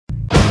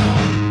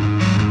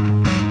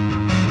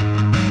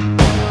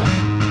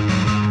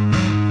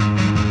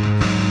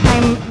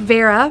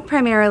Vera,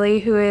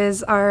 primarily, who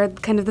is our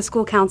kind of the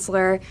school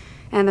counselor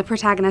and the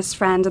protagonist's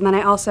friend, and then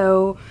I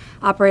also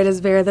operate as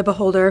Vera the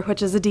Beholder,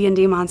 which is a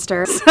D&D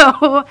monster.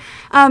 So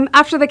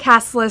after the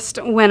cast list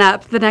went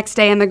up the next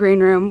day in the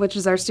green room, which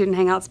is our student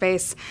hangout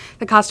space,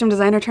 the costume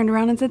designer turned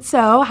around and said,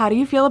 "So, how do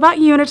you feel about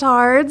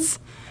unitards?"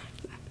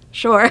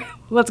 Sure,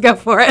 let's go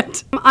for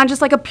it. On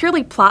just like a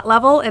purely plot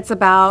level, it's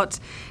about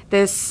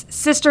this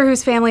sister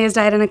whose family has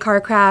died in a car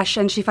crash,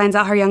 and she finds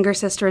out her younger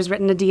sister has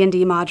written a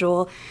D&D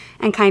module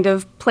and kind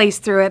of plays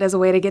through it as a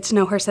way to get to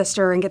know her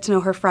sister and get to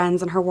know her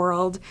friends and her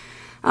world.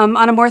 On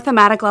a more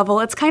thematic level,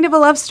 it's kind of a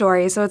love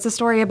story, so it's a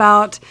story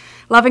about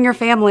loving your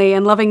family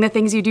and loving the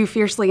things you do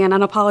fiercely and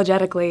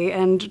unapologetically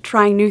and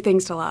trying new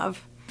things to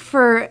love.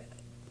 For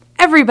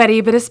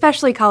everybody, but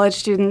especially college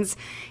students,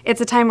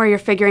 it's a time where you're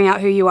figuring out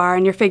who you are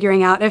and you're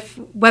figuring out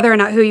whether or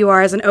not who you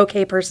are is an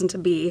okay person to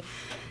be.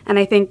 And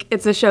I think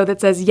it's a show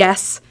that says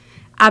yes,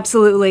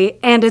 absolutely,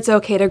 and it's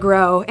okay to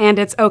grow, and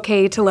it's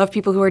okay to love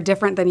people who are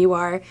different than you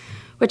are,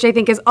 which I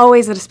think is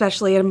always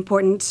especially an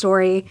important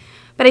story.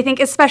 But I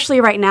think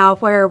especially right now,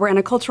 where we're in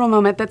a cultural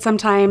moment that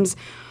sometimes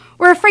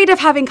we're afraid of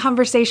having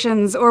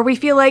conversations, or we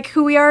feel like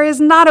who we are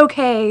is not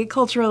okay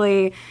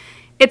culturally,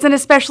 it's an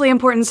especially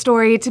important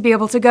story to be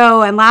able to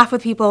go and laugh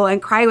with people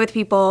and cry with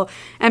people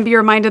and be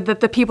reminded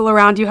that the people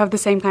around you have the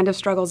same kind of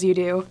struggles you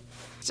do.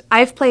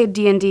 I've played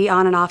D&D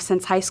on and off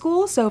since high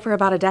school, so for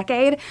about a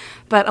decade,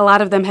 but a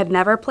lot of them had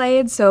never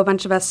played, so a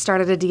bunch of us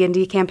started a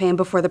D&D campaign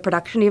before the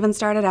production even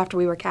started, after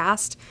we were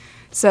cast.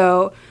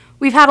 So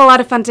we've had a lot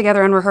of fun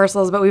together in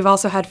rehearsals, but we've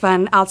also had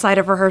fun outside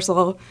of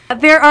rehearsal.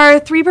 There are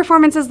 3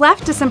 performances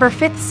left, December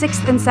 5th,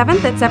 6th, and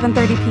 7th at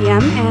 7:30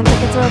 p.m., and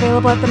tickets are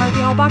available at the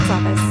Murphy Hall box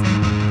office.